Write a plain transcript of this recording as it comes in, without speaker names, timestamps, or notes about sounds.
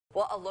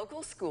Well, a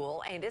local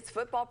school and its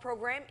football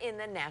program in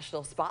the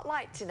national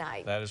spotlight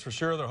tonight. That is for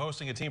sure. They're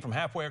hosting a team from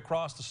halfway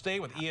across the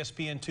state with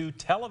ESPN2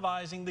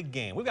 televising the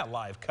game. We've got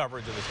live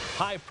coverage of this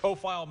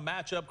high-profile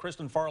matchup.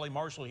 Kristen Farley,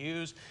 Marshall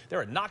Hughes,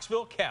 they're at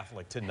Knoxville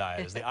Catholic tonight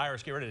as the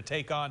Irish get ready to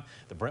take on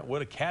the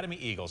Brentwood Academy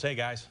Eagles. Hey,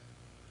 guys.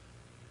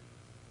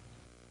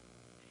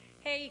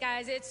 Hey, you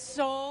guys, it's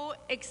so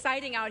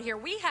exciting out here.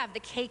 We have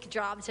the cake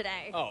job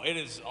today. Oh, it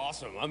is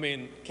awesome. I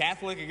mean,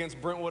 Catholic against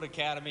Brentwood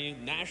Academy,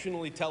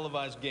 nationally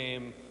televised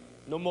game.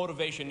 No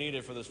motivation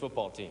needed for this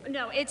football team.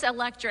 No, it's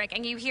electric,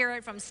 and you hear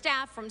it from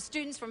staff, from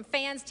students, from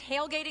fans.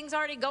 Tailgating's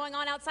already going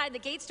on outside. The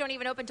gates don't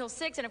even open till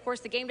 6, and of course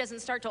the game doesn't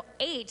start till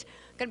 8.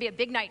 Going to be a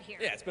big night here.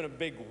 Yeah, it's been a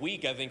big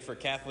week, I think, for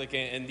Catholic,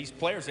 and these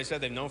players, they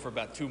said they've known for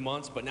about 2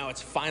 months, but now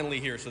it's finally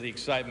here, so the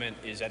excitement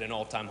is at an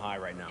all-time high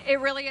right now. It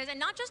really is, and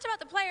not just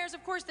about the players,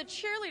 of course, the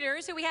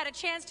cheerleaders who we had a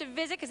chance to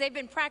visit because they've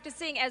been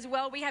practicing as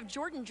well. We have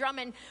Jordan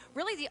Drummond,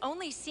 really the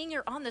only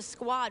senior on the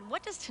squad.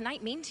 What does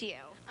tonight mean to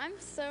you? I'm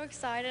so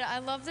excited. I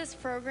love this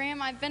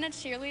program. I've been a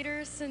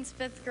cheerleader since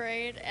 5th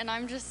grade, and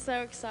I'm just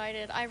so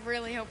excited. I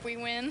really hope we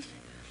win.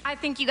 I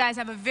think you guys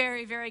have a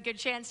very, very good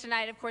chance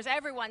tonight. Of course,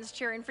 everyone's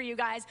cheering for you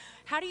guys.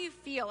 How do you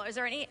feel? Is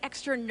there any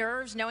extra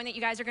nerves knowing that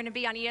you guys are going to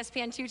be on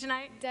ESPN2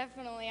 tonight?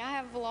 Definitely. I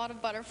have a lot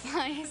of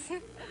butterflies.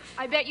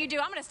 I bet you do.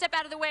 I'm going to step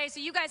out of the way so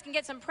you guys can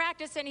get some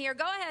practice in here.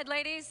 Go ahead,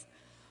 ladies.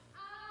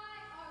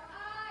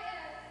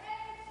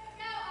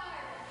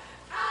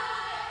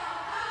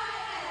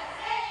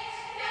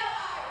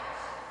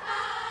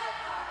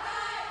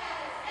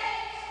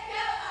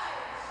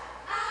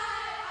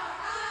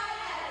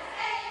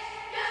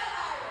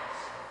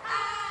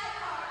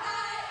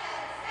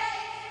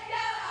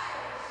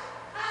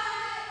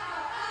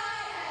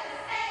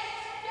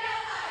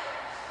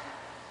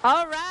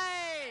 All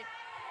right.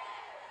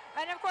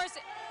 And of course,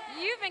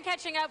 you've been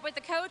catching up with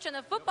the coach and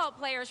the football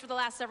players for the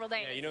last several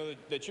days. Yeah, you know,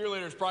 the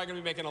cheerleaders probably going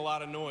to be making a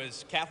lot of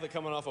noise. Catholic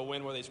coming off a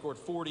win where they scored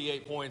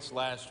 48 points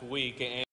last week.